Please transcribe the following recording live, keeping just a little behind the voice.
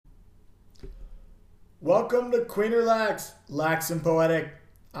Welcome to Queener Lax, Lax and Poetic.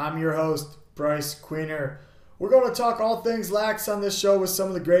 I'm your host, Bryce Queener. We're going to talk all things lax on this show with some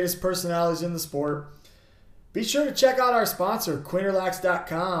of the greatest personalities in the sport. Be sure to check out our sponsor,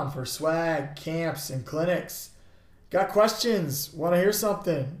 QueenerLax.com, for swag, camps, and clinics. Got questions? Want to hear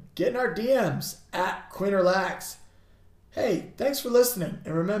something? Get in our DMs at QueenerLax. Hey, thanks for listening.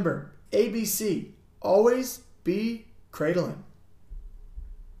 And remember, ABC, always be cradling.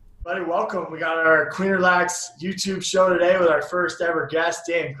 Buddy, welcome. We got our Queener Lax YouTube show today with our first ever guest,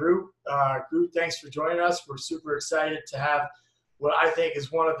 Dan Groot. Groot, thanks for joining us. We're super excited to have what I think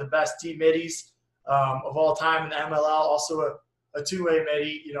is one of the best D-middies of all time in the MLL. Also a two-way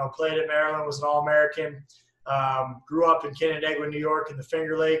middie. You know, played at Maryland, was an All-American. Grew up in Canandaigua, New York, in the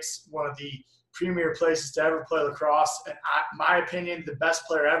Finger Lakes, one of the premier places to ever play lacrosse. And my opinion, the best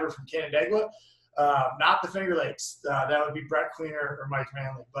player ever from Canandaigua. Not the Finger Lakes. That would be Brett Queener or Mike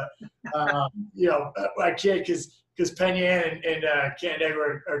Manley. But, I kid because Penn Yan and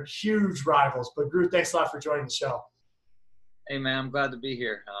Canandaigua are huge rivals. But, Groot, thanks a lot for joining the show. Hey, man, I'm glad to be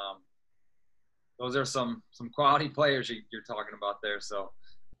here. Those are some quality players you're talking about there. So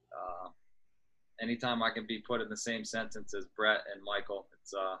anytime I can be put in the same sentence as Brett and Michael,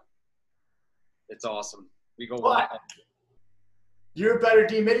 it's awesome. We go wild. You're a better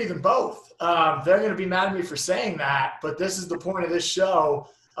D-middie than both. They're going to be mad at me for saying that, but this is the point of this show.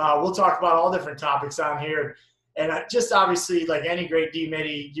 We'll talk about all different topics on here. And just obviously, like any great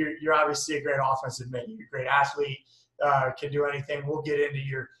D-middie, you're obviously a great offensive middie. You're a great athlete, can do anything. We'll get into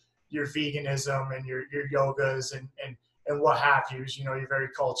your veganism and your yogas and what have you. You know, you're very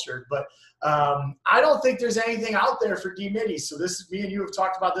cultured. But I don't think there's anything out there for D-middies. So this is me and you have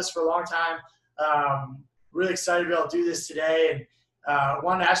talked about this for a long time. Really excited to be able to do this today. And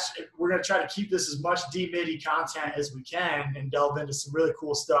want to ask, we're going to try to keep this as much D-middie content as we can and delve into some really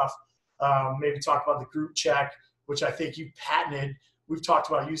cool stuff. Maybe talk about the Groot check, which I think you patented. We've talked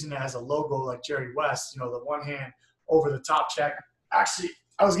about using it as a logo like Jerry West, you know, the one hand over the top check. Actually,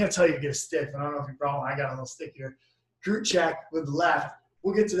 I was going to tell you to get a stick, but I don't know if you brought one. I got a little stick here. Groot check with the left.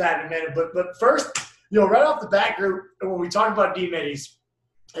 We'll get to that in a minute. But first, right off the bat, Groot, when we talk about D-middies,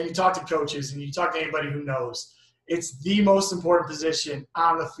 and you talk to coaches and you talk to anybody who knows, it's the most important position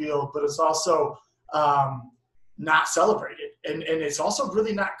on the field, but it's also not celebrated. And it's also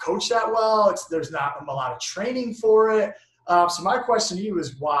really not coached that well. There's not a lot of training for it. So my question to you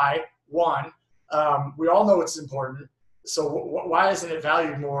is why? One, we all know it's important. So why isn't it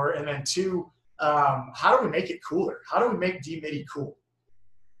valued more? And then two, how do we make it cooler? How do we make D-middie cool?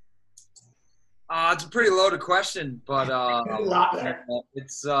 It's a pretty loaded question, but a lot there.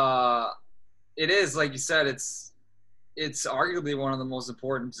 It is, like you said, it's arguably one of the most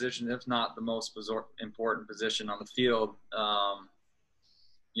important positions, if not the most important position on the field.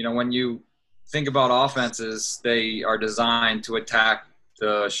 When you think about offenses, they are designed to attack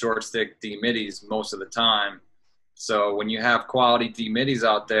the short stick D-middies most of the time. So when you have quality D-middies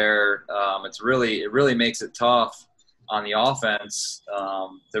out there, it really makes it tough on the offense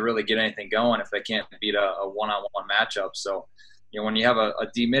to really get anything going if they can't beat a one-on-one matchup. So, when you have a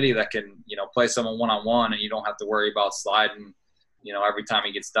D-middie that can, play someone one-on-one and you don't have to worry about sliding, every time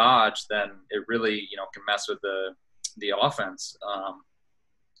he gets dodged, then it really, can mess with the offense.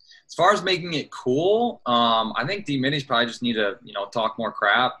 As far as making it cool, I think D-middies probably just need to, talk more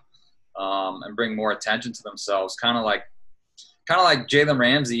crap and bring more attention to themselves, kind of like Jalen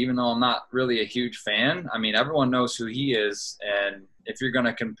Ramsey, even though I'm not really a huge fan. I mean, everyone knows who he is. And if you're going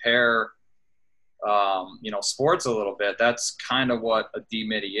to compare, sports a little bit, that's kind of what a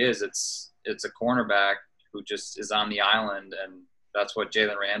D-middie is. It's a cornerback who just is on the island, and that's what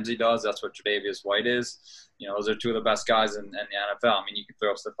Jalen Ramsey does. That's what Tre'Davious White is. Those are two of the best guys in the NFL. I mean, you can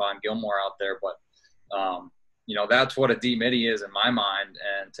throw Stephon Gilmore out there, but, that's what a D-middie is in my mind.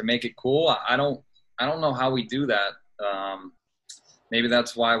 And to make it cool, I don't know how we do that. Maybe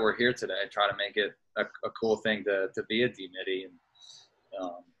that's why we're here today, try to make it a cool thing to be a D-middie.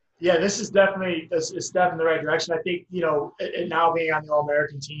 Yeah, this is definitely a step in the right direction. I think, and now being on the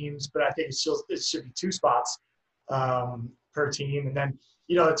All-American teams, but I think it should be 2 spots per team. And then,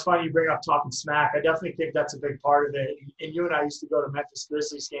 it's funny you bring up talking smack. I definitely think that's a big part of it. And you and I used to go to Memphis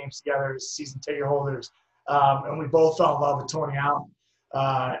Grizzlies games together as season ticket holders, and we both fell in love with Tony Allen.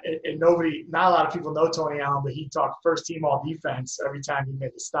 And not a lot of people know Tony Allen, but he talked first team all defense every time he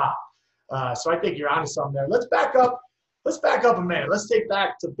made the stop. So I think you're onto something there. Let's back up a minute. Let's take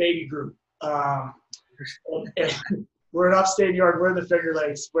back to Baby Groot. We're in upstate New York. We're in the Finger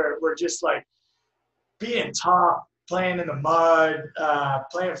Lakes. We're just like being tough, playing in the mud,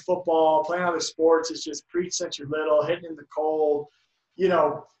 playing football, playing other sports. It's just preach since you're little, hitting in the cold.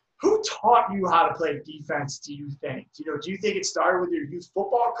 Who taught you how to play defense, do you think? Do you think it started with your youth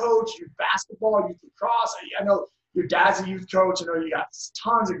football coach, youth basketball, youth lacrosse? I know your dad's a youth coach. I know you got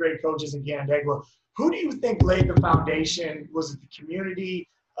tons of great coaches in Canandaigua. Who do you think laid the foundation? Was it the community?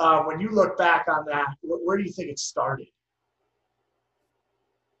 When you look back on that, where do you think it started?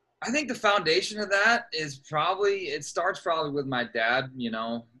 I think the foundation of that is it starts probably with my dad,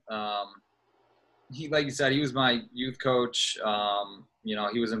 he, like you said, he was my youth coach.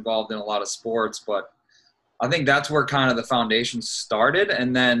 He was involved in a lot of sports, but I think that's where kind of the foundation started.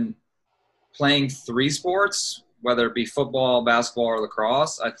 And then playing 3 sports, whether it be football, basketball, or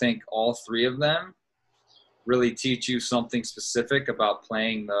lacrosse, I think all 3 of them really teach you something specific about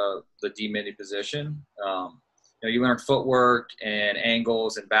playing the DMID position. You learn footwork and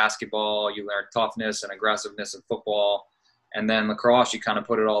angles in basketball. You learn toughness and aggressiveness in football. And then lacrosse, you kind of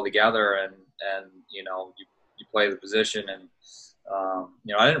put it all together and you play the position. And,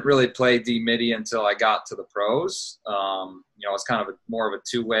 I didn't really play DMID until I got to the pros. I was kind of more of a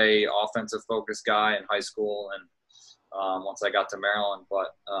 2-way offensive focused guy in high school. And once I got to Maryland,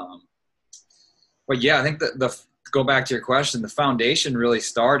 but yeah, I think go back to your question, the foundation really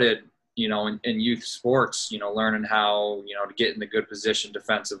started, in youth sports, learning how, to get in a good position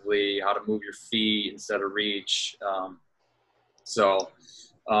defensively, how to move your feet instead of reach.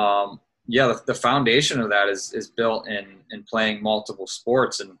 The foundation of that is built in playing multiple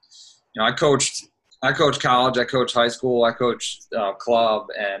sports. And, I coached college, I coached high school, I coached club,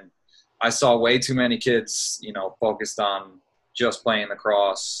 and I saw way too many kids, focused on just playing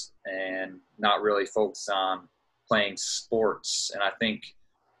lacrosse and not really focused on playing sports. And I think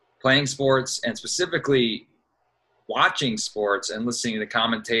playing sports and specifically watching sports and listening to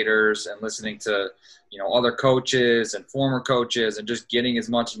commentators and listening to, other coaches and former coaches and just getting as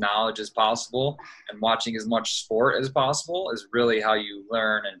much knowledge as possible and watching as much sport as possible is really how you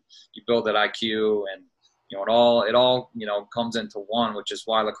learn and you build that IQ. And, it all comes into one, which is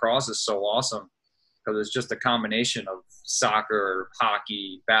why lacrosse is so awesome, because it's just a combination of soccer,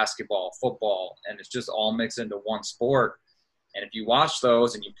 hockey, basketball, football, and it's just all mixed into one sport. And if you watch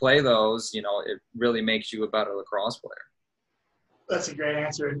those and you play those, it really makes you a better lacrosse player. That's a great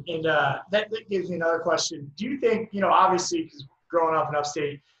answer. And that gives me another question. Do you think, obviously, because growing up in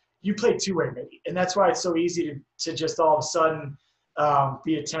upstate, you played 2-way maybe, and that's why it's so easy to just all of a sudden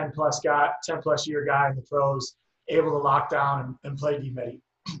be a 10-plus year guy in the pros, able to lock down and play D-Midi.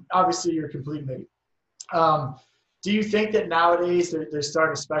 Obviously, you're a complete midi. Do you think that nowadays they're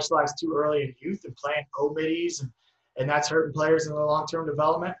starting to specialize too early in youth and playing O-middies, and that's hurting players in the long-term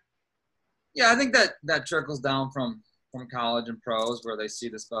development? Yeah, I think that trickles down from college and pros where they see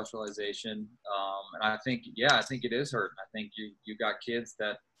the specialization. And I think it is hurting. I think you got kids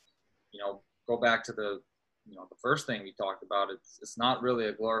that, go back to the first thing we talked about. It's not really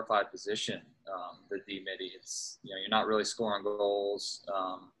a glorified position, the D-Midi. It's, you're not really scoring goals.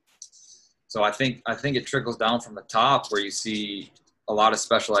 So I think it trickles down from the top where you see a lot of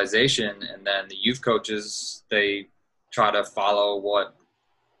specialization, and then the youth coaches, they try to follow what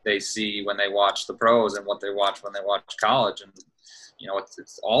they see when they watch the pros and what they watch when they watch college. And,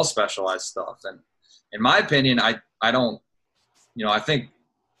 it's all specialized stuff. And in my opinion, I don't, I think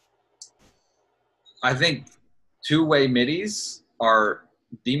 2-way middies are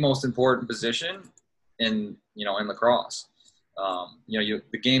the most important position in lacrosse.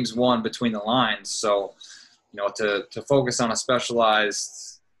 The game's won between the lines. So, to focus on a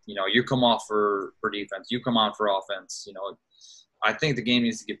specialized, you come off for defense, you come on for offense, I think the game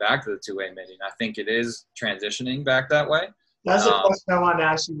needs to get back to the 2-way midi, and I think it is transitioning back that way. That's a question I wanted to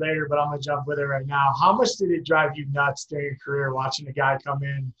ask you later, but I'm going to jump with it right now. How much did it drive you nuts during your career watching a guy come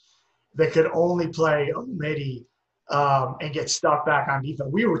in that could only play a midi and get stuck back on defense?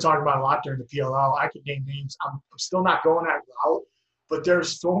 We were talking about a lot during the PLL. I could name names. I'm still not going that route, but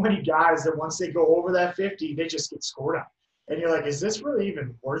there's so many guys that once they go over that 50, they just get scored on. And you're like, is this really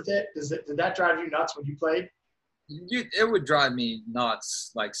even worth it? Did that drive you nuts when you played? It would drive me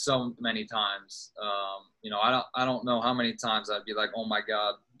nuts, like so many times. I don't know how many times I'd be like, oh my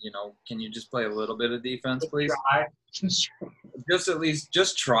God, can you just play a little bit of defense, please? Just at least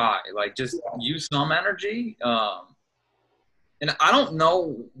just try, use some energy. And I don't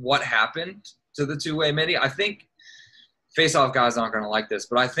know what happened to the 2-way midi. I think face-off guys aren't going to like this,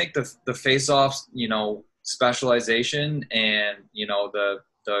 but I think the face-offs, specialization and,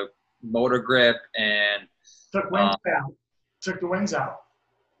 the motor grip and took the wings out.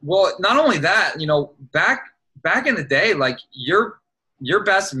 Well, not only that, back in the day, like your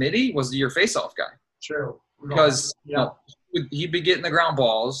best midi was your face-off guy. True. Because he'd be getting the ground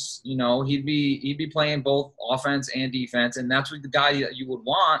balls. He'd be playing both offense and defense, and that's what the guy that you would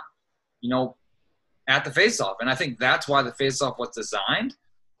want at the faceoff. And I think that's why the faceoff was designed.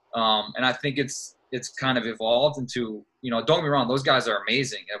 And I think it's kind of evolved into, don't get me wrong, those guys are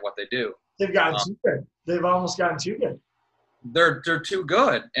amazing at what they do. They've gotten too good. They've almost gotten too good. They're too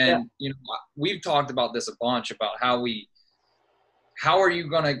good. And, we've talked about this a bunch about how are you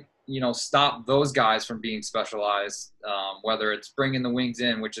going to, stop those guys from being specialized, whether it's bringing the wings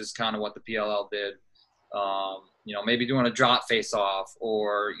in, which is kind of what the PLL did, maybe doing a drop face off,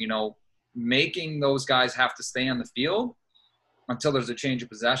 or, making those guys have to stay on the field until there's a change of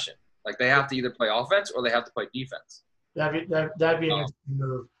possession. Like, they have to either play offense or they have to play defense. That'd be an interesting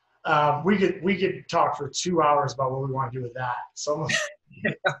move. We could talk for 2 hours about what we want to do with that. So,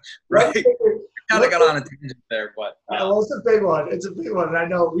 right. Kind of got on a tangent there, but well, it's a big one. It's a big one, and I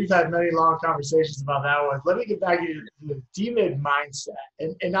know we've had many long conversations about that one. Let me get back to the DMID mindset,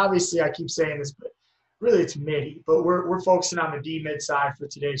 and obviously I keep saying this, but really it's MIDI. But we're focusing on the DMID side for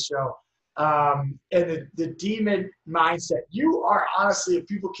today's show, and the DMID mindset. You are honestly, if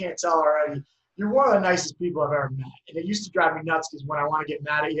people can't tell already, you're one of the nicest people I've ever met. And it used to drive me nuts because when I want to get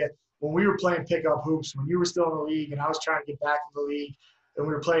mad at you, when we were playing pickup hoops, when you were still in the league and I was trying to get back in the league, and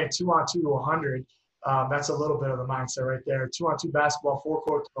we were playing 2-on-2 to 100, that's a little bit of the mindset right there. 2-on-2 basketball,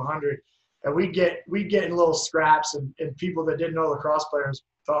 4-court to 100. And we'd get in little scraps, and people that didn't know lacrosse players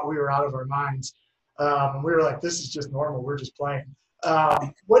thought we were out of our minds. And we were like, this is just normal. We're just playing. We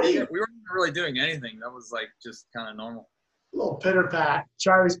weren't really doing anything. That was like just kind of normal. A little pitter pat.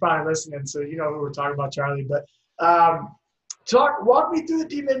 Charlie's probably listening, so you know who we're talking about, Charlie. But walk me through the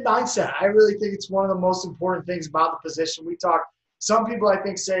DMID mindset. I really think it's one of the most important things about the position. Some people I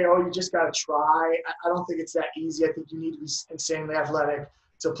think say, oh, you just got to try. I don't think it's that easy. I think you need to be insanely athletic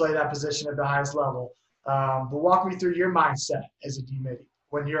to play that position at the highest level. But walk me through your mindset as a DMID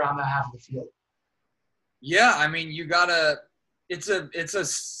when you're on that half of the field. Yeah, I mean, you gotta. It's a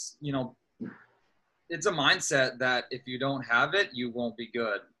mindset that if you don't have it, you won't be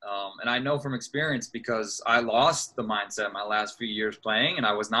good. And I know from experience because I lost the mindset my last few years playing, and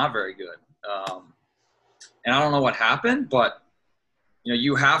I was not very good. And I don't know what happened, but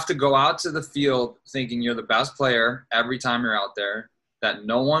you have to go out to the field thinking you're the best player every time you're out there, that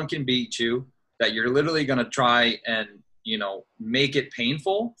no one can beat you, that you're literally going to try and, make it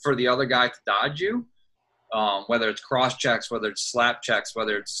painful for the other guy to dodge you, whether it's cross checks, whether it's slap checks,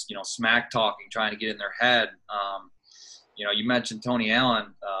 whether it's, smack talking, trying to get in their head. You mentioned Tony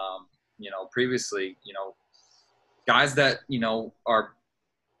Allen, previously, guys that, are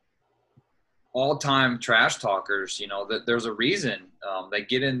all-time trash talkers, that there's a reason they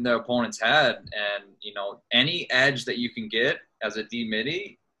get in the opponent's head, and any edge that you can get as a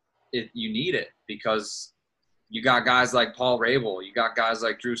DMIDI, you need it, because you got guys like Paul Rabel, you got guys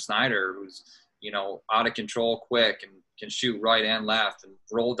like Drew Snyder, who's out of control quick and can shoot right and left and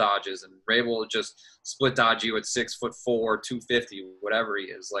roll dodges, and Rabel will just split dodge you at 6'4", 250, whatever he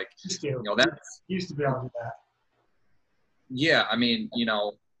is. Like, that used to be able to do that. Yeah, I mean,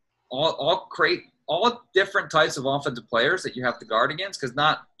 all different types of offensive players that you have to guard against, because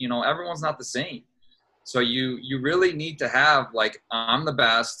everyone's not the same. So you really need to have, like, I'm the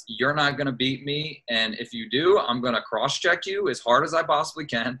best, you're not going to beat me, and if you do, I'm going to cross-check you as hard as I possibly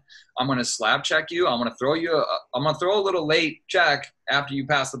can. I'm going to slap check you. I'm going to throw a little late check after you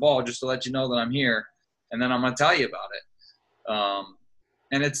pass the ball just to let you know that I'm here, and then I'm going to tell you about it.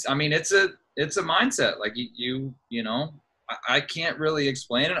 And it's a mindset. Like, I can't really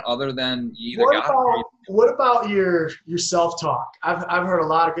explain it other than you either What about your self-talk? I've heard a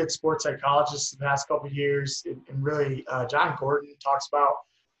lot of good sports psychologists in the past couple of years, and really John Gordon talks about,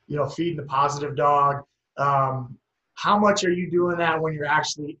 feeding the positive dog. How much are you doing that when you're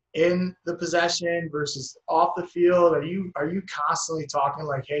actually in the possession versus off the field? Are you constantly talking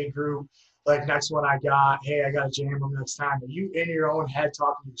like, hey, Groot, like, next one I got to jam them next time? Are you in your own head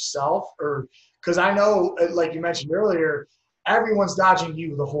talking to yourself? Or because I know, like you mentioned earlier, everyone's dodging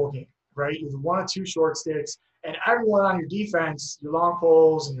you the whole game, right? You're the 1 or 2 short sticks, and everyone on your defense, your long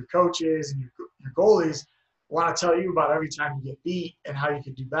poles and your coaches and your goalies, want to tell you about every time you get beat and how you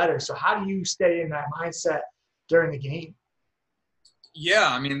could do better. So how do you stay in that mindset during the game? Yeah,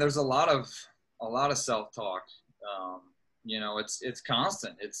 I mean, there's a lot of self-talk. It's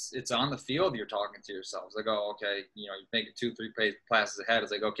constant. It's on the field. You're talking to yourself. It's like, oh, okay, you're thinking 2-3 passes ahead.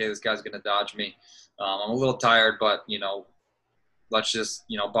 It's like, okay, this guy's going to dodge me. I'm a little tired, but, let's just,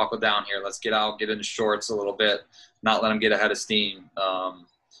 buckle down here. Let's get out, get into shorts a little bit, not let him get ahead of steam.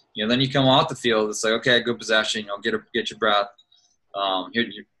 Then you come off the field. It's like, okay, good possession. Get your breath.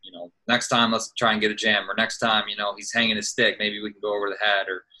 Next time let's try and get a jam. Or next time, he's hanging his stick. Maybe we can go over the head,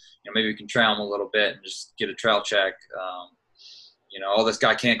 or maybe we can trail him a little bit and just get a trail check. Oh, this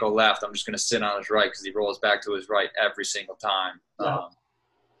guy can't go left. I'm just going to sit on his right because he rolls back to his right every single time. Yeah.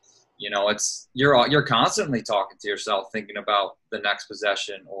 It's you're constantly talking to yourself, thinking about the next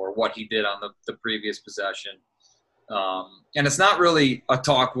possession or what he did on the previous possession. And it's not really a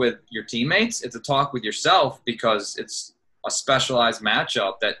talk with your teammates. It's a talk with yourself because it's a specialized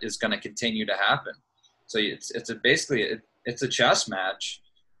matchup that is going to continue to happen. So basically a chess match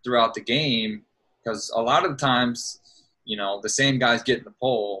throughout the game because a lot of the times, the same guys get in the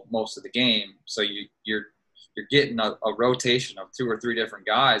pole most of the game. So you're getting a rotation of 2 or 3 different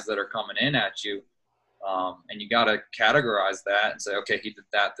guys that are coming in at you. And you got to categorize that and say, okay, he did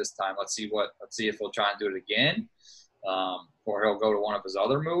that this time. Let's see if he'll try and do it again. Or he'll go to one of his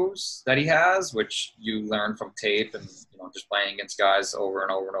other moves that he has, which you learn from tape and, just playing against guys over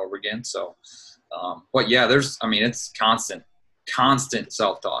and over and over again. So, but yeah, it's constant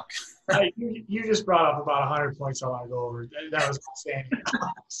self-talk. You just brought up about 100 points I want to go over. That was outstanding.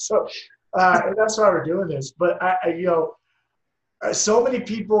 So, and that's why we're doing this. But so many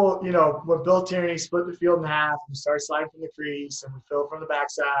people, when Bill Tierney split the field in half, we started sliding from the crease and we filled from the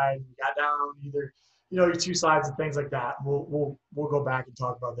backside. We got down either, your 2 slides and things like that. We'll go back and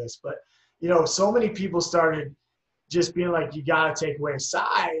talk about this. But, so many people started just being like, you got to take away a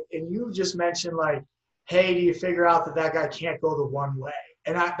side. And you just mentioned like, hey, do you figure out that guy can't go the one way?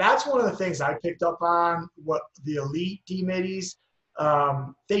 And that's one of the things I picked up on what the elite D-middies,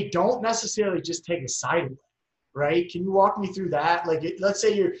 they don't necessarily just take a side away, right? Can you walk me through that? Like, let's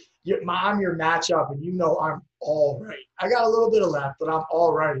say I'm your matchup and I'm all right. I got a little bit of left, but I'm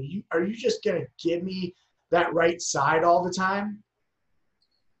all right. Are you just going to give me that right side all the time?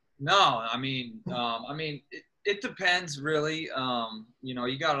 No, it depends really.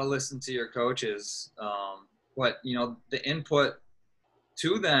 You got to listen to your coaches. But, the input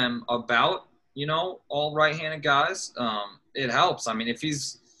to them about, all right-handed guys, it helps. If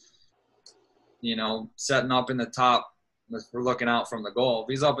he's, setting up in the top, if we're looking out from the goal, if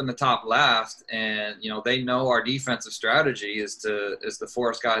he's up in the top left and, they know our defensive strategy is to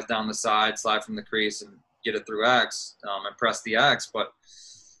force guys down the side, slide from the crease and get it through X and press the X. But,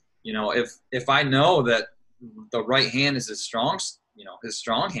 if I know that the right hand is his strong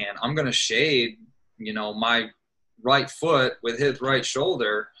hand, I'm going to shade, my right foot with his right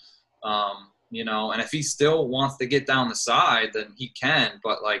shoulder, and if he still wants to get down the side, then he can.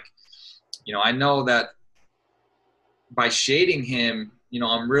 But I know that by shading him,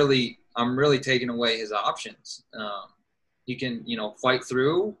 I'm really taking away his options. He can, fight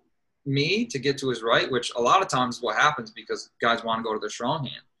through me to get to his right, which a lot of times is what happens because guys want to go to their strong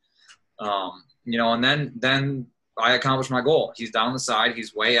hand. And then I accomplish my goal. He's down the side.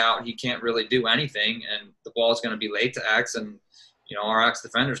 He's way out. He can't really do anything, and the ball is going to be late to X, and our X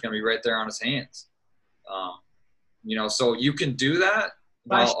defender is going to be right there on his hands. So you can do that.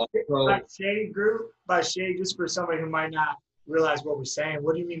 By shade, Groot, by shade, just for somebody who might not realize what we're saying,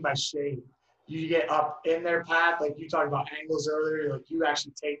 what do you mean by shade? You get up in their path, like you talked about angles earlier, like you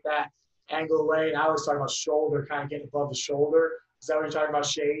actually take that angle away. And I was talking about shoulder, kind of getting above the shoulder. Is that what you're talking about,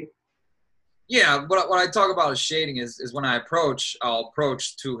 shade? Yeah, what I talk about as shading is when I approach, I'll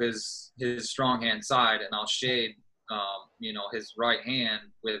approach to his strong hand side and I'll shade, his right hand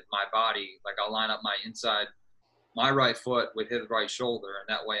with my body. Like I'll line up my right foot with his right shoulder, and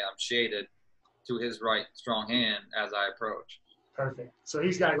that way I'm shaded to his right strong hand as I approach. Perfect. So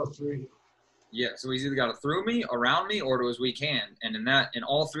he's got to go through you. Yeah, so he's either got to through me, around me, or to his weak hand. And in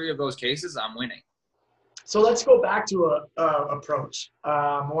all 3 of those cases, I'm winning. So let's go back to a approach.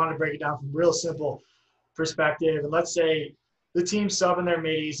 I want to break it down from real simple perspective. And let's say the team's subbing their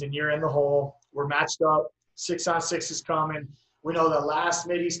middies and you're in the hole. We're matched up. 6-on-6 is coming. We know the last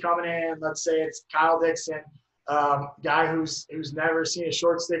middie's coming in. Let's say it's Kyle Dixon, guy who's never seen a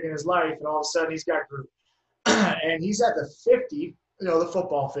short stick in his life, and all of a sudden he's got Groot. And he's at the 50, the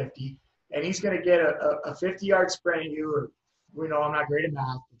football 50, and he's going to get a 50-yard sprint at you, or we know I'm not great at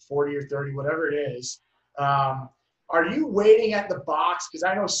math, 40 or 30, whatever it is. Are you waiting at the box? Because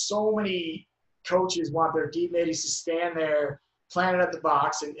I know so many coaches want their deep middies to stand there, planted at the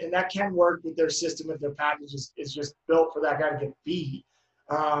box, and that can work with their system if their package is just built for that guy to get beat.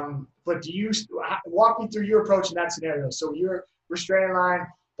 But do you walk me through your approach in that scenario? So you're restraining line,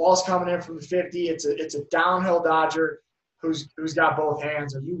 ball's coming in from the 50. It's a downhill dodger who's got both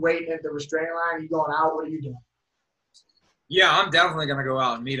hands. Are you waiting at the restraining line? Are you going out? What are you doing? Yeah, I'm definitely going to go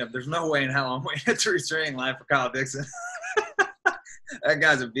out and meet him. There's no way in hell I'm waiting at the restraining line for Kyle Dixon. That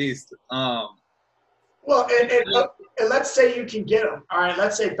guy's a beast. Well, and let's say you can get him. All right,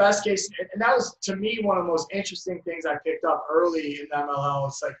 let's say best case. And that was, to me, one of the most interesting things I picked up early in the MLL.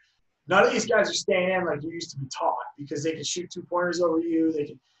 It's like None of these guys are staying in like you used to be taught because they can shoot 2-pointers over you. They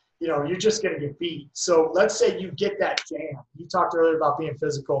can, you're just going to get beat. So let's say you get that jam. You talked earlier about being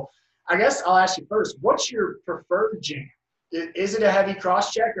physical. I guess I'll ask you first, what's your preferred jam? Is it a heavy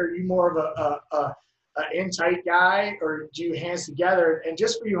cross check, or are you more of a in-tight guy, or do you hands together? And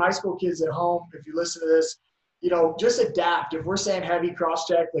just for you high school kids at home, if you listen to this, just adapt. If we're saying heavy cross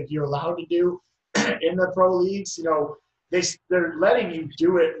check like you're allowed to do in the pro leagues, they're letting you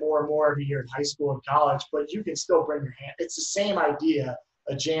do it more and more every year in high school and college, but you can still bring your hand. It's the same idea,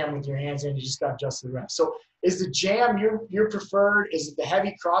 a jam with your hands in. You just got to adjust the ref. So is the jam your preferred? Is it the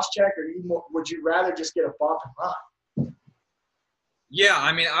heavy cross check, or would you rather just get a bump and run? Yeah,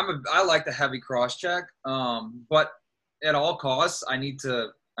 I mean, I like the heavy cross check, but at all costs, I need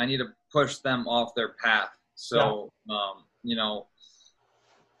to push them off their path. So,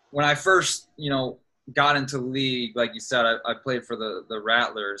 when I first, got into league, like you said, I played for the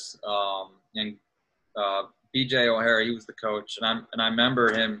Rattlers, and BJ O'Hara, he was the coach, and I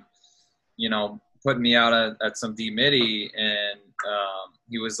remember him, putting me out at some DMID, and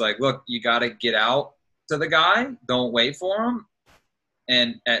he was like, "Look, you got to get out to the guy. Don't wait for him,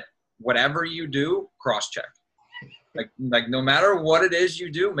 and at whatever you do, cross check. Like no matter what it is you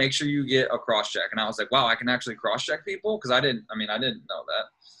do, make sure you get a cross check." And I was like, "Wow, I can actually cross check people," because I didn't know that.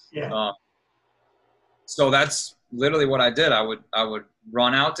 Yeah. So that's literally what I did. I would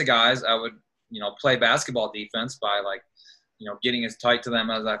run out to guys. I would, play basketball defense by getting as tight to them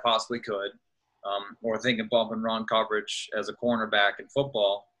as I possibly could, or thinking bump and run coverage as a cornerback in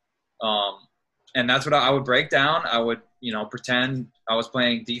football. And that's what I would break down. I would, pretend I was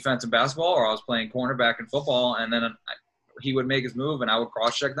playing defense in basketball, or I was playing cornerback in football, and then he would make his move, and I would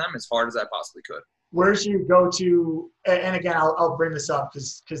cross check them as hard as I possibly could. Where's your go-to? And again, I'll bring this up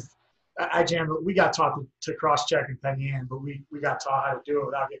because I jammed. We got taught to cross-check and Penn Yan, but we got taught how to do it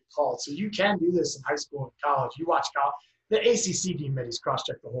without getting called. So you can do this in high school and college. You watch college. The ACC DMIDs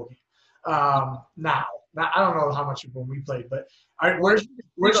cross-check the whole game. Now, I don't know how much when we played, but all right, where's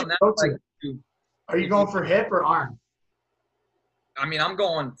your go-to? Are you going for hip or arm? I mean, I'm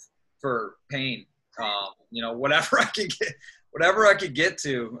going for pain. Whatever I could get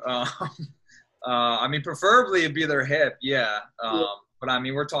to. I mean, preferably it'd be their hip, yeah. But I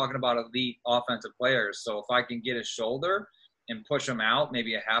mean, we're talking about elite offensive players. So if I can get his shoulder and push him out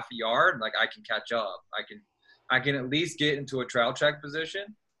maybe a half a yard, like I can catch up. I can at least get into a trail check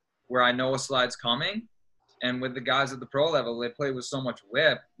position where I know a slide's coming. And with the guys at the pro level, they play with so much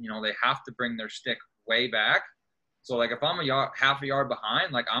whip, they have to bring their stick way back. So like if I'm half a yard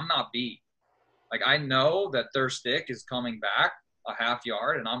behind, like I'm not beat. Like I know that their stick is coming back a half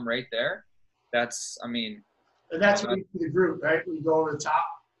yard and I'm right there. And that's when you do the group, right? When you go over the top.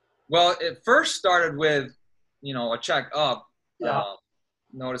 Well, it first started with, a check up,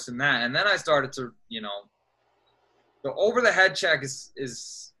 noticing that. And then I started to, the over the head check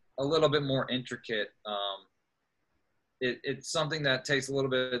is a little bit more intricate. It's something that takes a little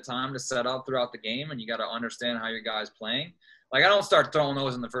bit of time to set up throughout the game, and you got to understand how your guy's playing. Like I don't start throwing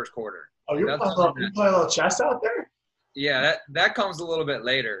those in the first quarter. Oh, you play a little chess out there? Yeah, that comes a little bit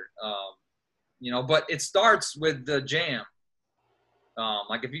later. But it starts with the jam.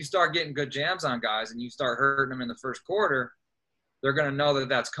 Like if you start getting good jams on guys and you start hurting them in the first quarter, they're going to know that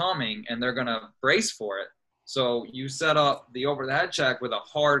that's coming and they're going to brace for it. So you set up the over the head check with a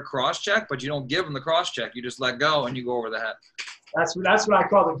hard cross check, but you don't give them the cross check. You just let go and you go over the head. That's what I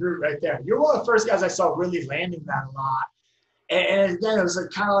call the Groot right there. You're one of the first guys I saw really landing that a lot. And again, it was like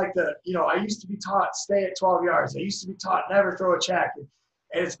kind of like I used to be taught stay at 12 yards. I used to be taught never throw a check.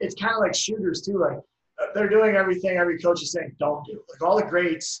 And it's kind of like shooters too. Like they're doing everything every coach is saying don't do. Like all the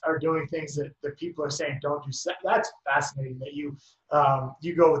greats are doing things that people are saying don't do. So that's fascinating that you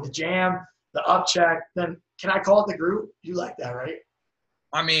go with the jam, the up check. Then can I call it the Groot? You like that, right?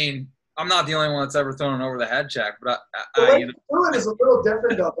 I mean, I'm not the only one that's ever thrown an over the head check, but the way you do it is a little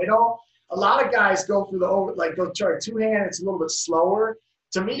different though. They don't. A lot of guys go through go try two-hand. It's a little bit slower.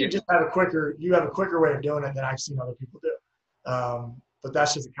 To me, you just have a quicker way of doing it than I've seen other people do. But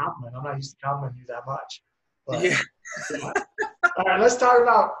that's just a compliment. I'm not used to complimenting you that much. But, yeah. All right, let's talk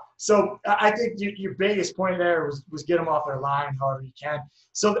about – so I think your biggest point there was get them off their line however you can.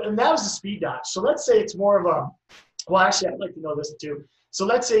 So and that was the speed dodge. So let's say it's more of a – well, actually, I'd like to know this too. So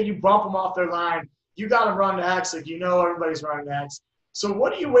let's say you bump them off their line. You got to run to X. Like everybody's running to X. So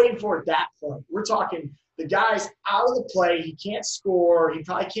what are you waiting for at that point? We're talking the guy's out of the play. He can't score. He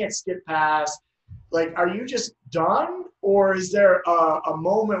probably can't skip past. Like, are you just done? Or is there a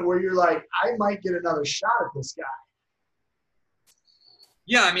moment where you're like, I might get another shot at this guy?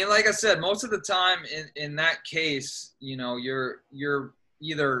 Yeah, I mean, like I said, most of the time in that case, you're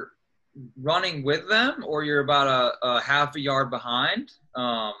either running with them or you're about a half a yard behind,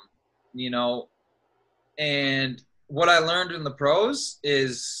 you know. And what I learned in the pros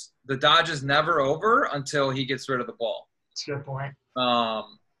is the dodge is never over until he gets rid of the ball. That's a good point.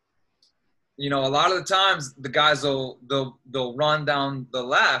 You know, a lot of the times the guys they'll run down the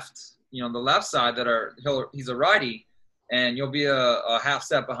left, you know, the left side he's a righty, and you'll be a half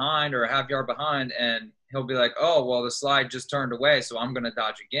step behind or a half yard behind, and he'll be like, oh, well, the slide just turned away, so I'm going to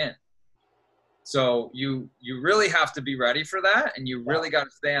dodge again. So you really have to be ready for that, and you really got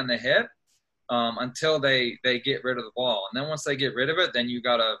to stay on the hip until they get rid of the ball. And then once they get rid of it, then you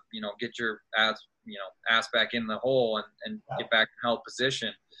got to, you know, get your ass back in the hole and get back in held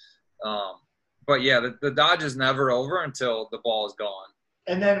position. But, yeah, the dodge is never over until the ball is gone.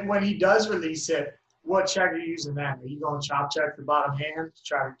 And then when he does release it, what check are you using then? Are you going chop check for bottom hand to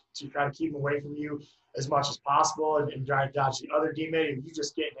try to keep him away from you as much as possible and try to dodge the other D mid? Are you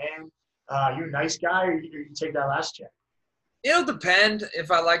just getting in? You a nice guy, or you take that last check? It'll depend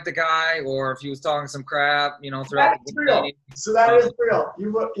if I like the guy or if he was talking some crap, you know, throughout the game. So that is real.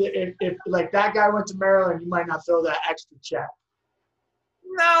 If like that guy went to Maryland, you might not throw that extra check.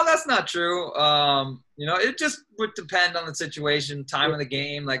 No, that's not true. You know, it just would depend on the situation, time of the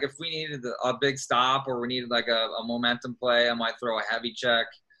game. Like if we needed a big stop or we needed like a momentum play, I might throw a heavy check.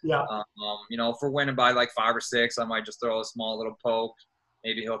 Yeah. You know, if we're winning by like 5 or 6, I might just throw a small little poke.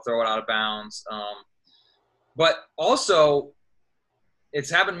 Maybe he'll throw it out of bounds. But also, it's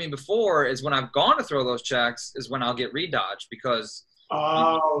happened to me before is when I've gone to throw those checks is when I'll get redodged because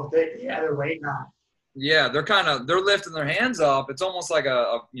they're waiting on. Yeah, they're lifting their hands up. It's almost like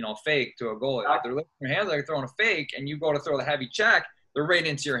a fake to a goalie. Like they're lifting their hands like they're throwing a fake, and you go to throw the heavy check, they're right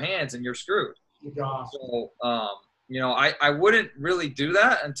into your hands, and you're screwed. So, you know, I wouldn't really do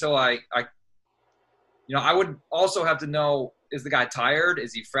that until I would also have to know, is the guy tired?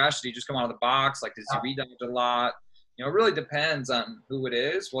 Is he fresh? Did he just come out of the box? Like, does he redodge a lot? You know, it really depends on who it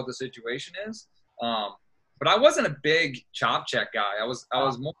is, what the situation is. But I wasn't a big chop check guy. I was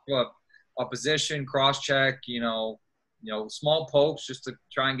more of a position cross check, you know, small pokes just to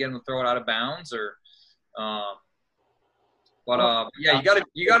try and get him to throw it out of bounds or, yeah, you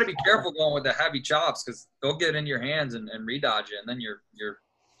gotta be careful going with the heavy chops because they'll get in your hands and redodge it, and then you're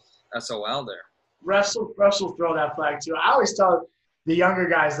SOL there. Refs will throw that flag too. I always tell the younger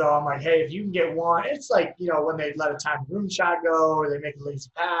guys though, I'm like, hey, if you can get one, it's like, you know, when they let a time room shot go or they make a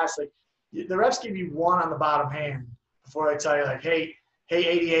lazy pass, like the refs give you one on the bottom hand before they tell you like, hey,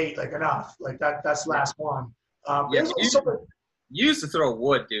 88, like enough, like that's the last one. You used to throw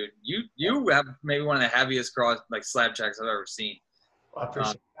wood, dude. You have maybe one of the heaviest slab checks I've ever seen. Well, I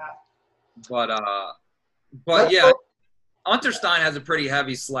appreciate that. But yeah, Unterstein has a pretty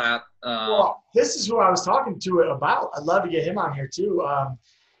heavy slap. Well, this is who I was talking to about. I'd love to get him on here too.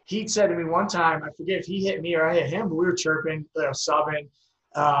 He said to me one time, I forget if he hit me or I hit him, but we were chirping, subbing.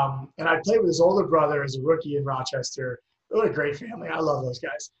 And I played with his older brother as a rookie in Rochester. What a great family. I love those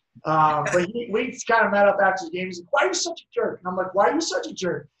guys. But we kind of met up after the game. He's like, why are you such a jerk? And I'm like, why are you such a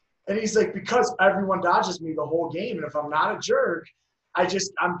jerk? And he's like, because everyone dodges me the whole game. And if I'm not a jerk, I'm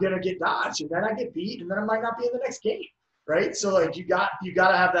going to get dodged. And then I get beat, and then I might not be in the next game. Right? So, like, you got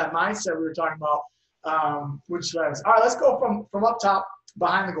to have that mindset we were talking about, which was, all right, let's go from up top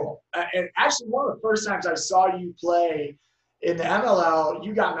behind the goal. And actually, one of the first times I saw you play in the MLL,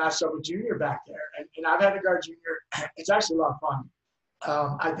 you got matched up with Junior back there. And I've had to guard Junior. It's actually a lot of fun,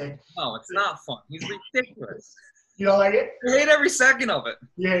 I think. No, it's not fun. He's ridiculous. You don't like it? I hate every second of it.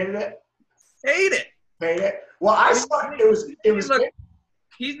 You hated it? Hate it. Hate it? Well, I thought it was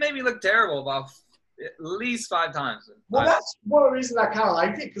he's made me look terrible about at least 5 times. Well, that's one of the reasons I kind of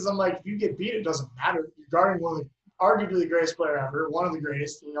liked it, because I'm like, if you get beat, it doesn't matter. You're guarding one of the arguably the greatest player ever, one of the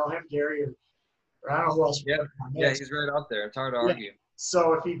greatest, you know, him, Gary, or I don't know who else. Yeah, he's right up there. It's hard to argue.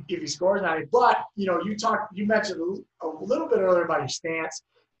 So if he scores 90, but you know, you mentioned a little bit earlier about your stance.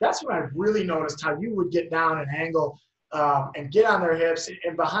 That's when I really noticed how you would get down and angle and get on their hips.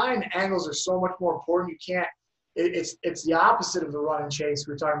 And behind angles are so much more important. You can't. It's the opposite of the run and chase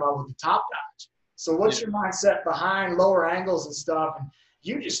we were talking about with the top dodge. So what's your mindset behind lower angles and stuff? And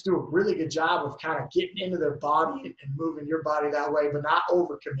you just do a really good job of kind of getting into their body and moving your body that way, but not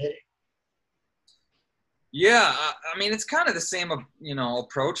overcommitting. Yeah, I mean, it's kind of the same, you know,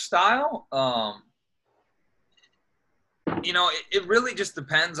 approach style. You know, it really just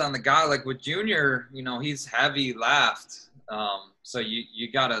depends on the guy. Like with Junior, you know, he's heavy left. So you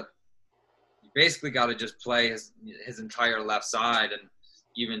basically got to just play his entire left side and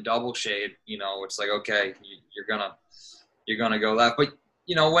even double shade, you know, it's like, okay, you're gonna go left. But,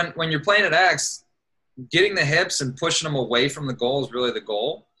 you know, when you're playing at X, getting the hips and pushing them away from the goal is really the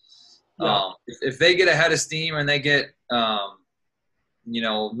goal. Yeah. If they get ahead of steam and they get,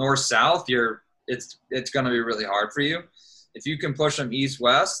 north-south, it's going to be really hard for you. If you can push them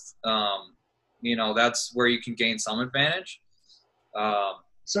east-west, that's where you can gain some advantage.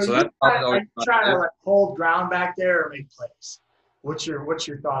 So So you that's probably are always you trying to like hold ground back there or make plays? What's your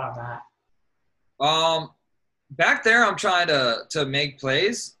thought on that? Back there, I'm trying to make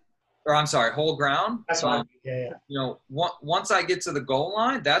plays, or I'm sorry, hold ground. That's what I mean. Yeah. Once I get to the goal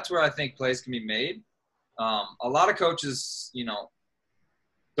line, that's where I think plays can be made. A lot of coaches,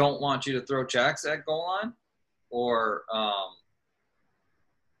 don't want you to throw checks at goal line,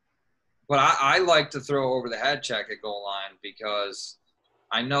 but I like to throw over the head check at goal line because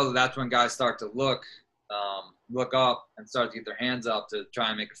I know that's when guys start to look up and start to get their hands up to try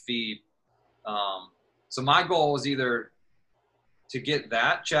and make a feed. So my goal was either to get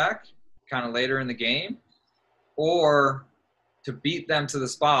that check kind of later in the game or to beat them to the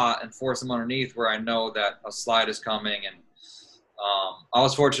spot and force them underneath where I know that a slide is coming. And I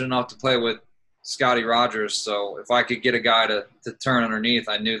was fortunate enough to play with Scotty Rogers, so if I could get a guy to turn underneath,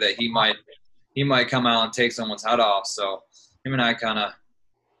 I knew that he might come out and take someone's head off. So him and I kind of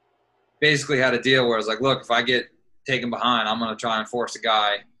basically had a deal where I was like, look, if I get taken behind, I'm going to try and force a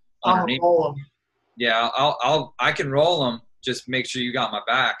guy underneath. I'll roll them. Yeah, I can roll them. Just make sure you got my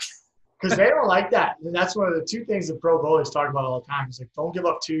back. Because they don't like that. And that's one of the two things that pro goalies talk about all the time. It's like, don't give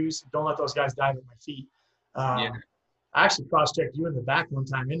up twos. Don't let those guys dive at my feet. Yeah. I actually cross-checked you in the back one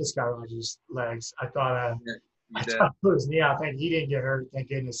time into Scott Rogers' legs. I thought did. I put his knee out. Thank he didn't get hurt. Thank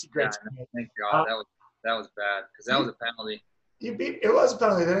goodness. Great. Yeah, thank God. That was bad because that was a penalty. It was a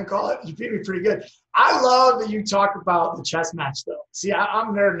penalty. They didn't call it. You beat me pretty good. I love that you talk about the chess match, though. See,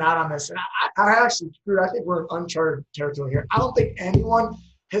 I'm nerding out on this. And I actually I think we're in uncharted territory here. I don't think anyone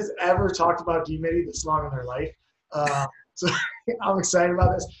has ever talked about DMID this long in their life. So I'm excited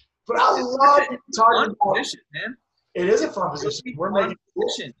about this. But I love you talking about position, man. It is a fun position. We're making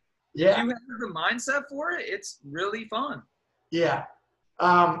position. Yeah. If you have the mindset for it, it's really fun. Yeah.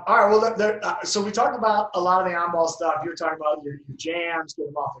 All right. Well, so we talked about a lot of the on-ball stuff. You were talking about your jams,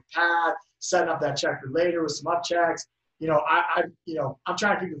 getting them off the pad, setting up that checker later with some up checks. I'm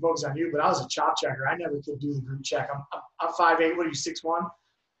trying to keep the focus on you, but I was a chop checker. I never could do the group check. I'm 5'8". What are you, 6'1"?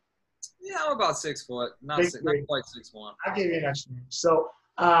 Yeah, I'm about 6 foot. Not quite 6'1". I gave you an extra inch. So,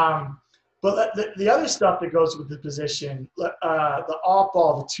 but the other stuff that goes with the position, the off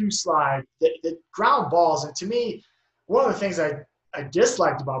ball, the two slide, the ground balls, and to me, one of the things I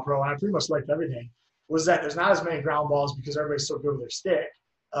disliked about pro, and I pretty much liked everything, was that there's not as many ground balls because everybody's so good with their stick.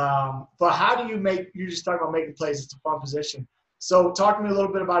 But how do you just talking about making plays, it's a fun position. So talk to me a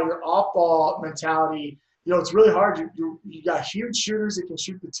little bit about your off-ball mentality. It's really hard. You got huge shooters that can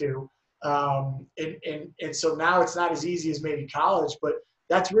shoot the two. And so now it's not as easy as maybe college, but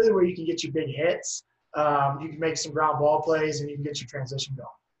that's really where you can get your big hits. You can make some ground ball plays, and you can get your transition going.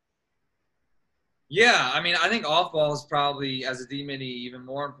 Yeah, I mean, I think off ball is probably, as a DMID, even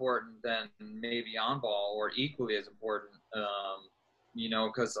more important than maybe on ball, or equally as important.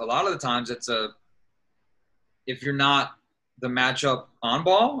 Because a lot of the times if you're not the matchup on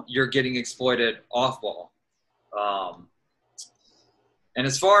ball, you're getting exploited off ball. And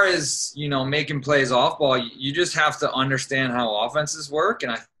as far as, making plays off ball, you just have to understand how offenses work.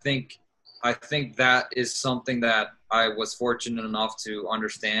 And I think that is something that I was fortunate enough to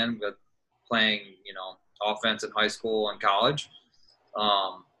understand with playing, offense in high school and college.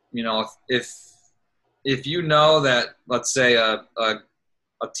 If you know that, let's say a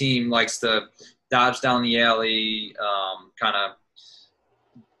team likes to dodge down the alley, kind of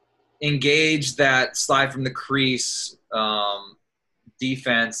engage that slide from the crease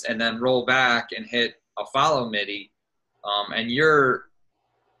defense, and then roll back and hit a follow midi, and you're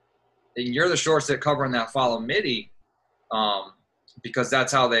the short stick covering that follow midi, because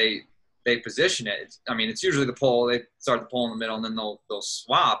that's how they position it. It's usually the pull. They start the pull in the middle, and then they'll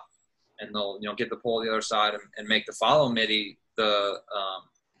swap, and they'll get the pull to the other side and make the follow midi the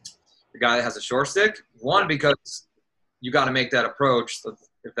guy that has a short stick. One, because you got to make that approach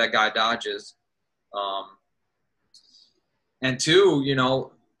if that guy dodges, and two,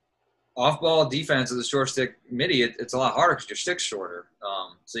 off-ball defense as a short stick midi, it's a lot harder because your stick's shorter.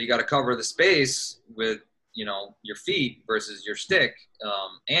 So you got to cover the space with your feet versus your stick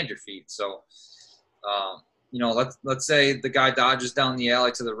and your feet. So, let's say the guy dodges down the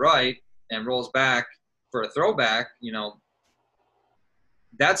alley to the right and rolls back for a throwback.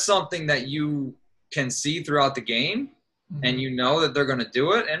 That's something that you can see throughout the game, and that they're going to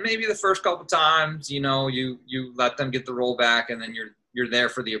do it. And maybe the first couple times, you let them get the roll back, and then you're there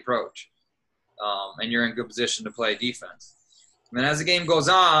for the approach, and you're in good position to play defense. And then as the game goes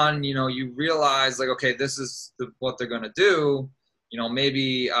on, you know, you realize like, okay, this is what they're going to do. You know,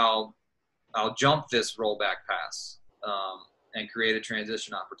 maybe I'll jump this rollback pass and create a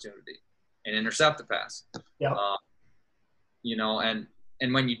transition opportunity and intercept the pass. Yeah. You know, and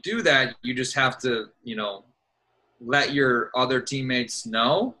when you do that, you just have to, you know, let your other teammates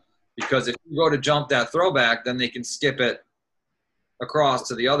know, because if you go to jump that throwback, then they can skip it across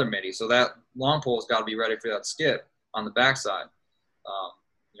to the other midi. So that long pole's got to be ready for that skip on the backside.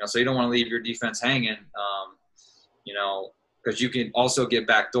 You know, so you don't want to leave your defense hanging, you know, because you can also get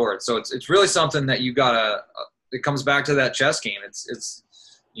backdoored. So it's really something that you got to it comes back to that chess game. It's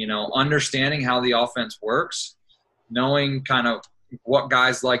you know, understanding how the offense works, knowing kind of what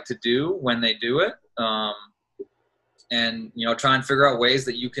guys like to do when they do it, and, you know, try and figure out ways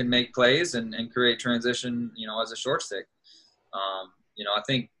that you can make plays and create transition, you know, as a short stick. You know, I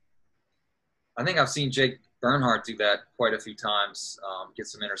think I've seen Jake Bernhardt do that quite a few times, get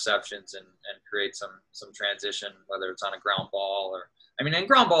some interceptions and create some transition, whether it's on a ground ball or, I mean, and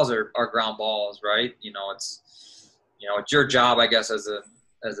ground balls are ground balls, right? You know, it's your job, I guess, as a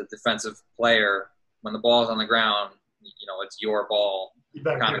defensive player, when the ball is on the ground, you know, it's your ball. You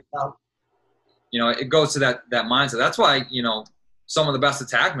better kind get it out. You know, it goes to that mindset. That's why, you know, some of the best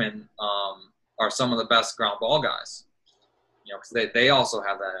attackmen are some of the best ground ball guys. You know, because they also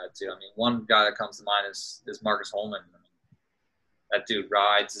have that attitude. I mean, one guy that comes to mind is Marcus Holman. I mean, that dude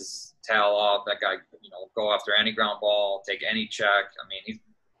rides his tail off. That guy, you know, will go after any ground ball, take any check. I mean, he's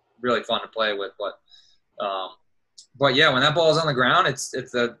really fun to play with. But yeah, when that ball is on the ground, it's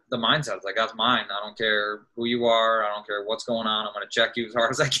the mindset. It's like, that's mine. I don't care who you are. I don't care what's going on. I'm going to check you as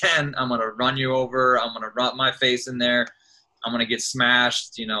hard as I can. I'm going to run you over. I'm going to run my face in there. I'm going to get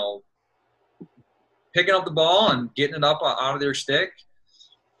smashed, you know. Picking up the ball and getting it up out of their stick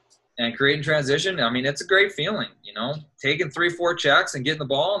and creating transition. I mean, it's a great feeling, you know, taking 3-4 checks and getting the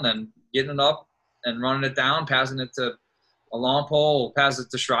ball and then getting it up and running it down, passing it to a long pole, pass it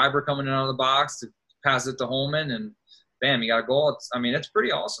to Schreiber coming in out of the box, to pass it to Holman, and bam, you got a goal. It's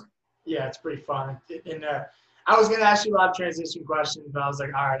pretty awesome. Yeah, it's pretty fun. And I was going to ask you a lot of transition questions, but I was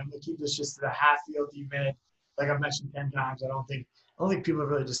like, all right, I'm going to keep this just to the half field DMID. Like I've mentioned 10 times, I don't think people have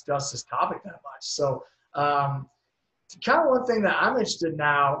really discussed this topic that much. So kind of one thing that I'm interested in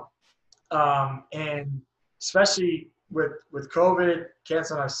now, and especially with COVID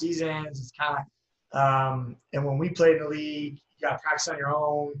canceling our seasons, it's kind of and when we played in the league, you got to practice on your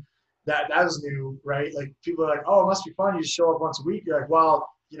own. That was new, right? Like people are like, oh, it must be fun. You just show up once a week. You're like, well,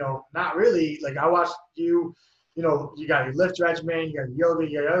 you know, not really. Like I watched you, you know, you got your lift regimen, you got your yoga,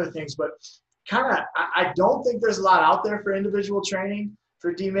 you got other things, but kind of, I don't think there's a lot out there for individual training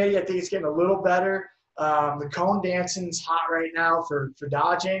for DMID. I think it's getting a little better. The cone dancing's hot right now for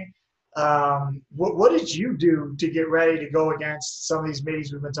dodging. What did you do to get ready to go against some of these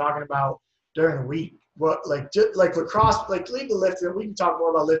middies we've been talking about during the week? What, like lacrosse, like leave the lifting. We can talk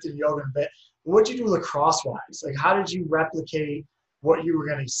more about lifting and yoga in a bit. What did you do lacrosse wise? Like how did you replicate what you were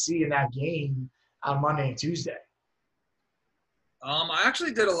going to see in that game on Monday and Tuesday? I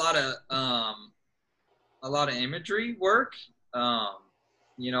actually did a lot of imagery work.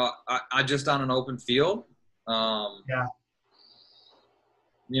 You know, I just on an open field. Yeah.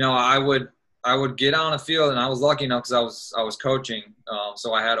 You know, I would get on a field, and I was lucky enough because I was coaching,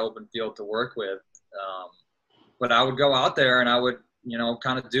 so I had open field to work with. But I would go out there and I would, you know,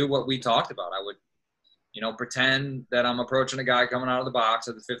 kind of do what we talked about. I would, you know, pretend that I'm approaching a guy coming out of the box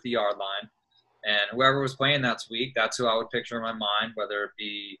at the 50-yard line. And whoever was playing that week, that's who I would picture in my mind, whether it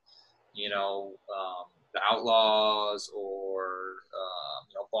be, you know, the Outlaws or,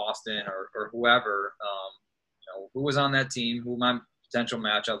 you know, Boston or whoever, you know, who was on that team, who my potential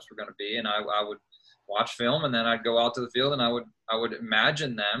matchups were going to be. And I would watch film, and then I'd go out to the field and I would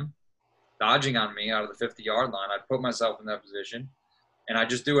imagine them dodging on me out of the 50-yard line. I'd put myself in that position, and I'd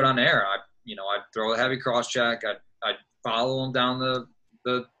just do it on air. I'd throw a heavy cross check. I'd follow them down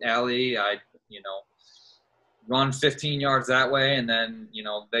the alley. I'd, you know, run 15 yards that way, and then, you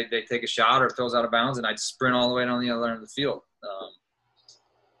know, they take a shot or throws out of bounds, and I'd sprint all the way down the other end of the field.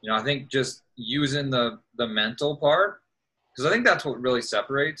 You know, I think just using the mental part, because I think that's what really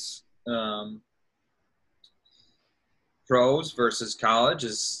separates pros versus college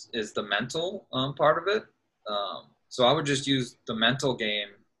is the mental part of it. So I would just use the mental game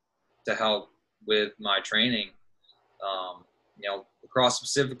to help with my training. You know, lacrosse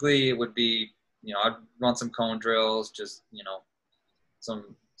specifically, it would be, you know, I'd run some cone drills, just, you know,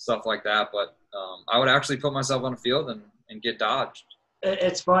 some stuff like that. But I would actually put myself on the field and get dodged.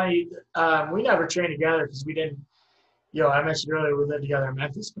 It's funny. We never trained together because we didn't I mentioned earlier we lived together in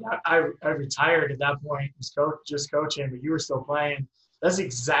Memphis, but I retired at that point, was just coaching, but you were still playing. That's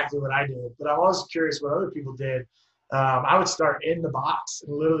exactly what I did. But I'm always curious what other people did. I would start in the box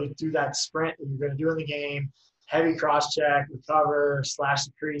and literally do that sprint that you're going to do in the game, heavy cross check, recover, slash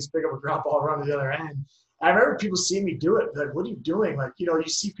the crease, pick up a ground ball, run to the other end. I remember people seeing me do it. Like, what are you doing? Like, you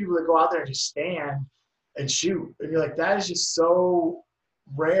see people that go out there and just stand and shoot. And you're like, that is just so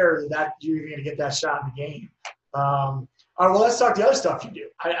rare that you're going to get that shot in the game. All right, well, let's talk the other stuff you do.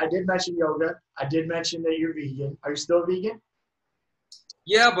 I did mention yoga. I did mention that you're vegan. Are you still vegan?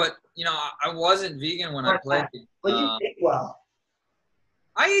 Yeah, but I wasn't vegan when I played. But you ate well.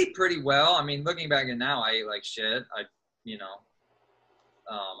 I ate pretty well. I mean, looking back at now, I ate like shit. I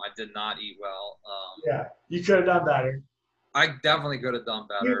did not eat well. Yeah, you could have done better. I definitely could have done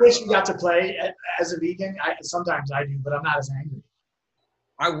better. You wish you got to play as a vegan. Sometimes I do, but I'm not as angry.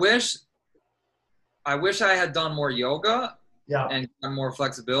 I wish I had done more yoga. Yeah. And more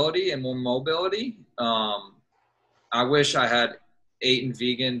flexibility and more mobility. I wish I had eaten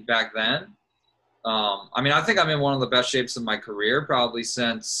vegan back then. I mean, I think I'm in one of the best shapes of my career, probably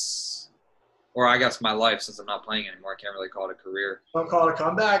since, or I guess my life, since I'm not playing anymore. I can't really call it a career. Don't call it a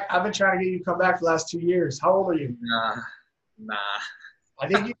comeback. I've been trying to get you to come back for the last 2 years. How old are you? Nah. I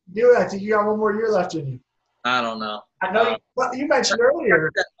think you can do it. I think you got 1 more year left in you. I don't know. I know. You mentioned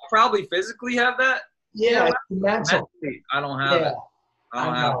earlier. I probably physically have that. Yeah, mental. I don't have it. I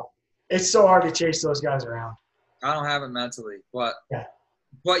don't have it. It's so hard to chase those guys around. I don't have it mentally, but yeah.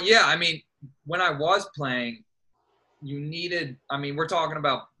 I mean, when I was playing, you needed. I mean, we're talking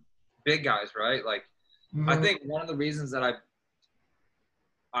about big guys, right? Like, I think one of the reasons that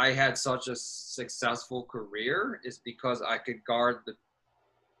I had such a successful career is because I could guard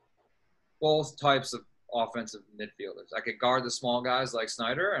both types of offensive midfielders. I could guard the small guys like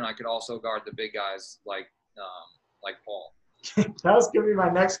Snyder, and I could also guard the big guys like Paul. That was going to be my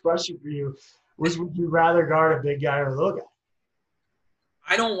next question for you. Would you rather guard a big guy or a little guy?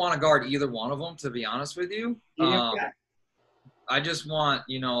 I don't want to guard either one of them, to be honest with you. I just want,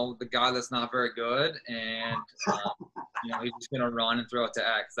 the guy that's not very good, and he's just going to run and throw it to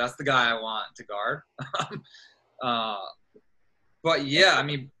X. That's the guy I want to guard. But yeah, I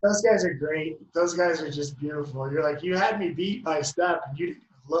mean, those guys are great. Those guys are just beautiful. You're like, you had me beat by a step, and you didn't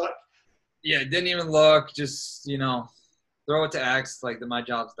even look. Yeah, didn't even look. Just throw it to X. Like my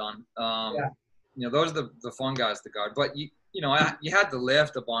job's done. Those are the fun guys to guard. But you had to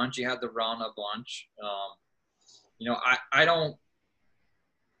lift a bunch. You had to run a bunch.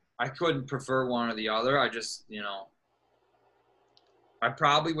 I couldn't prefer one or the other. I just I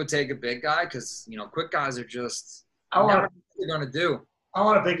probably would take a big guy because quick guys are just. What they're going to do. I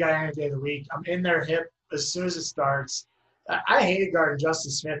want a big guy any day of the week. I'm in their hip as soon as it starts. I hated guarding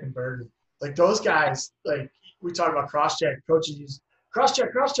Justin Smith and Berger. Like those guys, like we talk about cross-check. Coaches use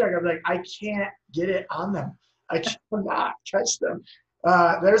cross-check. I'm like, I can't get it on them. I cannot catch them.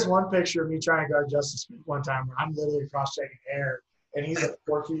 There's one picture of me trying to guard Justin Smith one time where I'm literally cross-checking air, and he's like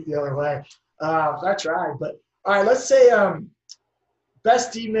 4 feet the other way. I tried. But, all right, let's say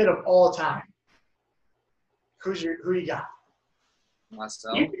best D-mid of all time. Who you got?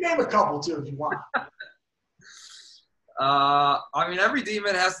 Myself. You can name a couple too if you want. I mean, every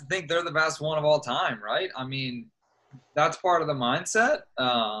D-mid has to think they're the best one of all time, right? I mean, that's part of the mindset.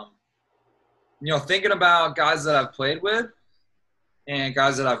 Thinking about guys that I've played with and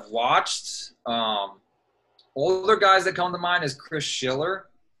guys that I've watched. Older guys that come to mind is Chris Schiller.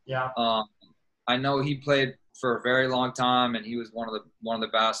 Yeah. I know he played for a very long time, and he was one of the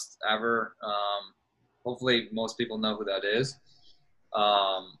best ever. Hopefully most people know who that is.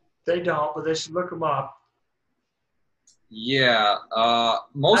 They don't, but they should look him up. Yeah.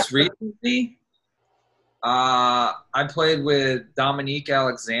 Most recently, I played with Dominique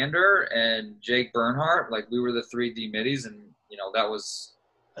Alexander and Jake Bernhardt. Like, we were the 3 D-middies, and, that was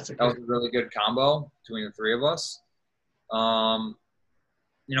a really good combo between the 3 of us.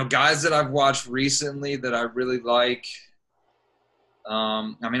 Guys that I've watched recently that I really like –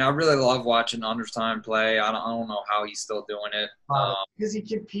 I mean, I really love watching Undertime play. I don't know how he's still doing it. Because he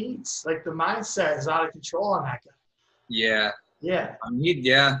competes. Like, the mindset is out of control on that guy. Yeah. Yeah. I mean,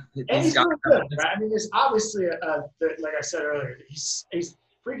 yeah. And he's really good, right? I mean, there's obviously, like I said earlier, he's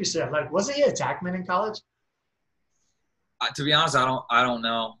freakishly athletic. Wasn't he an attackman in college? To be honest, I don't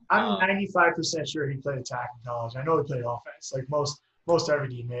know. I'm 95% sure he played attack in college. I know he played offense, like most every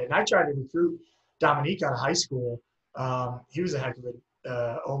D-mid. And I tried to recruit Dominique out of high school. He was a heck of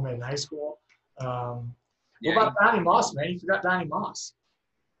a O-man in high school. What about Donnie Moss, man? You forgot Donnie Moss.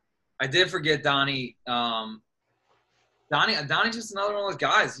 I did forget Donnie. Donnie's just another one of those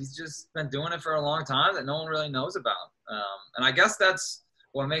guys. He's just been doing it for a long time that no one really knows about. And I guess that's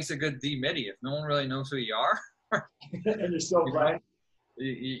what makes a good D-midi. If no one really knows who you are, And you're still playing.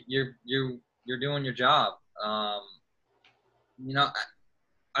 You're doing your job. I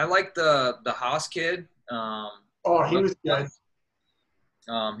like the Haas kid. Oh, he was good.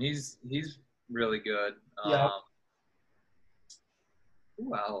 He's really good. Yeah.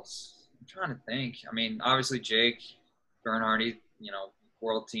 Who else? I'm trying to think. I mean, obviously Jake Bernhardt,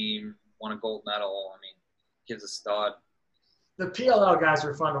 world team, won a gold medal. I mean, kid's a stud. The PLL guys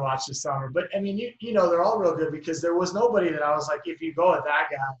were fun to watch this summer, but I mean, they're all real good because there was nobody that I was like, if you go at that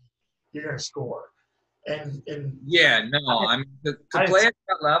guy, you're gonna score. And yeah, no, I mean to play at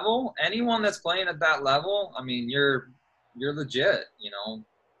that level, anyone that's playing at that level, I mean, you're legit.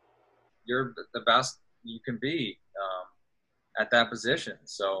 You're the best you can be at that position.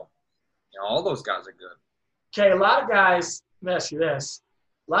 So, all those guys are good. Okay, a lot of guys. Let me ask you this: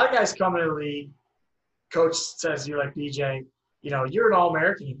 a lot of guys come into the league. Coach says you're like BJ. You're an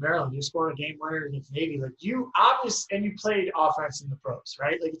All-American in Maryland. You're scoring a game winner against Navy. Like you obviously, and you played offense in the pros,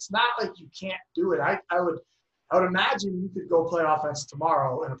 right? Like it's not like you can't do it. I would imagine you could go play offense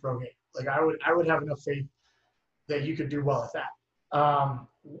tomorrow in a pro game. Like I would have enough faith that you could do well at that.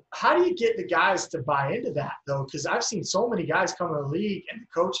 How do you get the guys to buy into that though? Because I've seen so many guys come to the league and the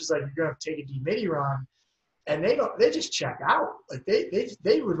coach is like, you're going to take a D-midi run, and they just check out. Like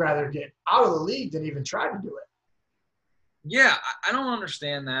they would rather get out of the league than even try to do it. Yeah, I don't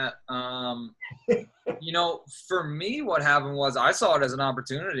understand that. For me, what happened was I saw it as an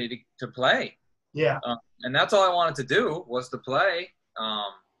opportunity to play. Yeah. And that's all I wanted to do was to play.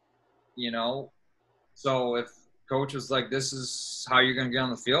 So if coach was like, this is how you're going to get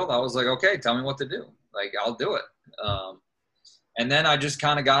on the field, I was like, okay, tell me what to do. Like, I'll do it. And then I just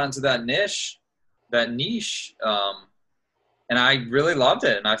kind of got into that niche. And I really loved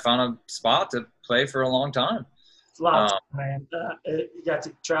it. And I found a spot to play for a long time. It's a lot of fun, man. You got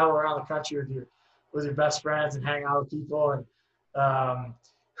to travel around the country with your best friends and hang out with people. And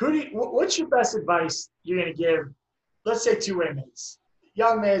what's your best advice you're going to give, let's say two-way mids,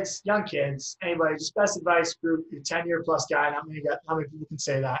 young kids, anybody, just best advice group, your 10-year-plus guy, how many people can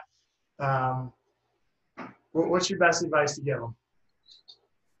say that? What's your best advice to give them?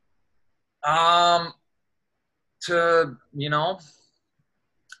 I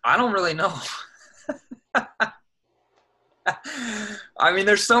don't really know. I mean,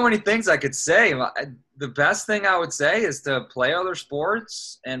 there's so many things I could say. The best thing I would say is to play other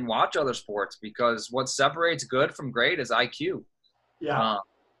sports and watch other sports, because what separates good from great is IQ. Yeah.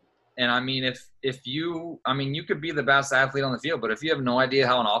 And I mean, you could be the best athlete on the field, but if you have no idea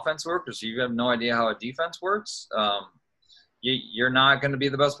how an offense works, or you have no idea how a defense works, you're not going to be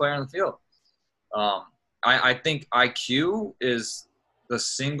the best player on the field. I think IQ is the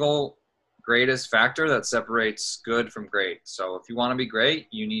single greatest factor that separates good from great. So if you want to be great,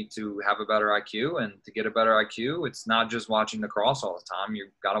 you need to have a better IQ, and to get a better IQ, it's not just watching lacrosse all the time. You've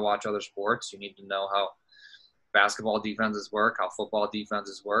got to watch other sports. You need to know how basketball defenses work, how football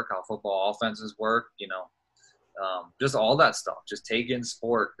defenses work, how football offenses work, just all that stuff. Just take in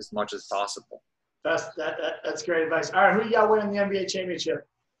sport as much as possible. That's great advice. All right, who you got winning the NBA championship?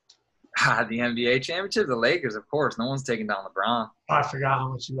 The NBA championship? The Lakers, of course. No one's taking down LeBron. Oh, I forgot how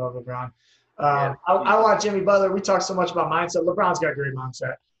much you love LeBron. I want Jimmy Butler. We talk so much about mindset. LeBron's got a great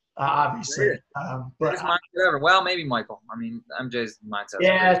mindset, obviously. Well, maybe Michael. I mean, MJ's mindset.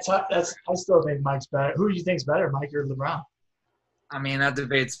 Yeah, I still think Mike's better. Who do you think's better, Mike or LeBron? I mean, that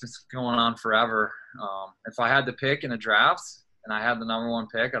debate's going on forever. If I had to pick in a draft and I had the number one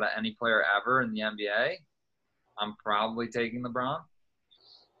pick out of any player ever in the NBA, I'm probably taking LeBron.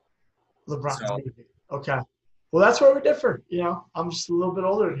 LeBron's okay. Well, that's where we differ. I'm just a little bit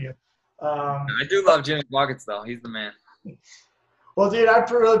older than you. I do love Jimmy Buckets, though. He's the man. Well, dude, I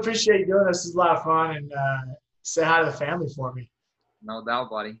really appreciate you doing this. This is a lot of fun. And say hi to the family for me. No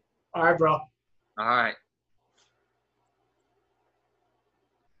doubt, buddy. All right, bro. All right.